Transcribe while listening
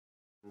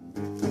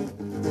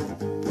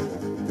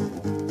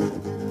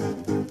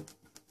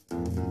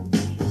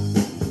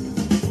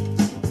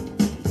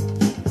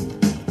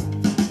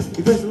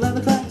He wears a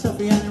leather-clad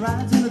tuffy and he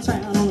rides in the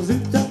town on a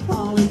zooped-up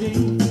Harley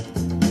Dean.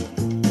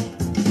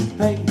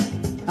 Hey,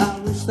 I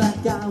wish that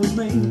guy was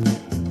me.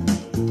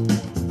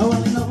 Oh,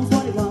 well, he knows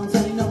what he wants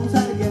and he knows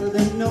how to get it.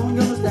 Ain't no one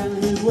gonna stand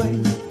in his way.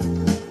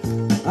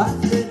 I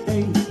said,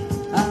 hey,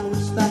 I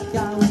wish that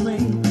guy was me.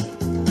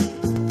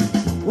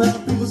 Well,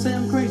 people say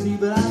I'm crazy,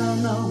 but I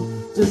don't know.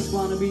 Just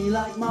wanna be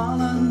like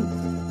Marlon,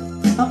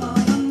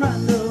 Marlon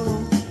Brando.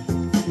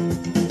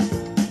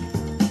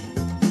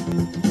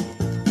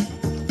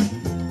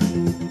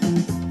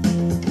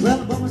 Well,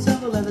 I bought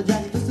myself a leather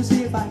jacket just to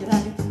see if I could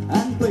hack it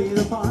and play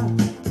the part. And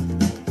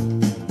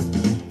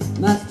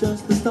that's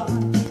just the start.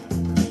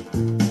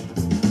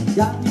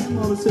 Got me a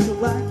motorcycle,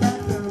 black cat,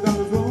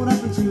 Paragon rolled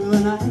up into the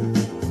night.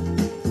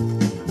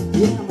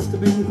 Yeah, I must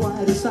have been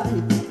quite a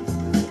sight.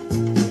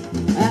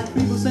 And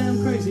people say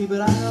I'm crazy,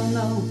 but I don't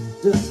know.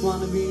 Just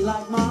wanna be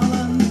like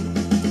Marlon,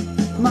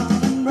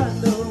 Marlon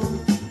Brando.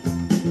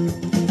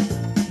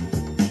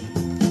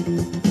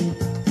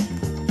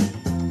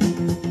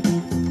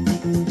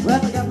 Well,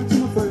 I got me to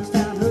my first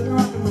town, heard a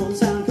rock and roll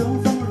sound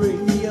come from a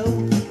radio.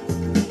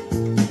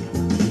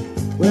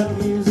 Well,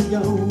 years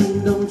ago,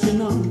 don't you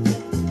know?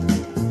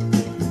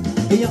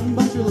 A young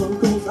bunch of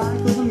locals, I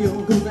call them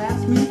yokels,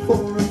 asked me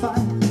for a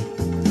fight.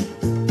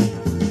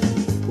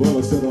 Well,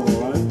 I said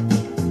alright.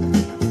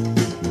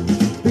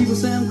 People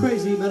say I'm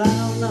crazy, but I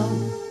don't know.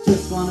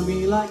 Just wanna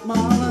be like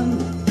Marlon,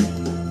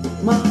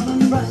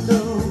 Marlon Brando.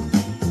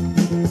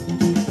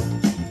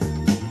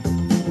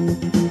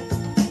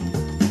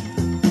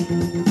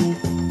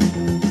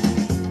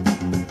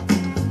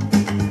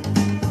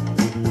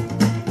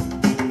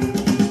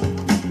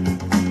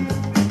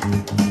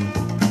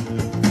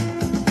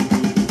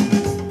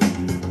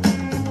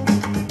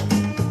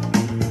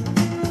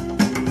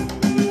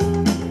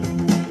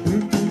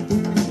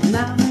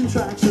 Now I'm in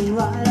traction,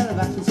 right out of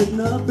action, sitting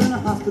up in a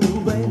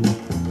hospital bed.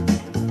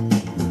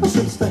 I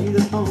should have stayed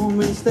at home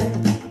instead.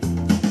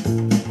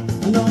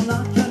 No, I'm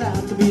not cut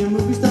out to be a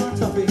movie star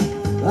toughie,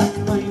 that's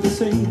plain to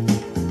see.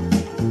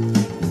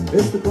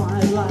 It's the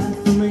quiet life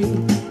for me.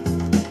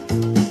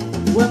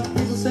 Well,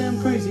 people say I'm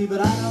crazy, but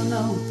I don't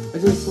know. I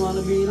just want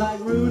to be like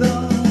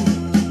Rudo,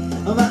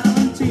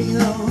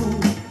 Valentino.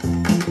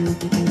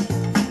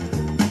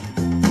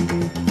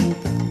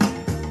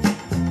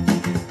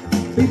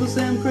 People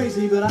say I'm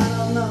crazy, but I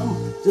don't know.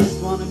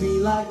 Just wanna be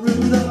like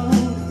Brando.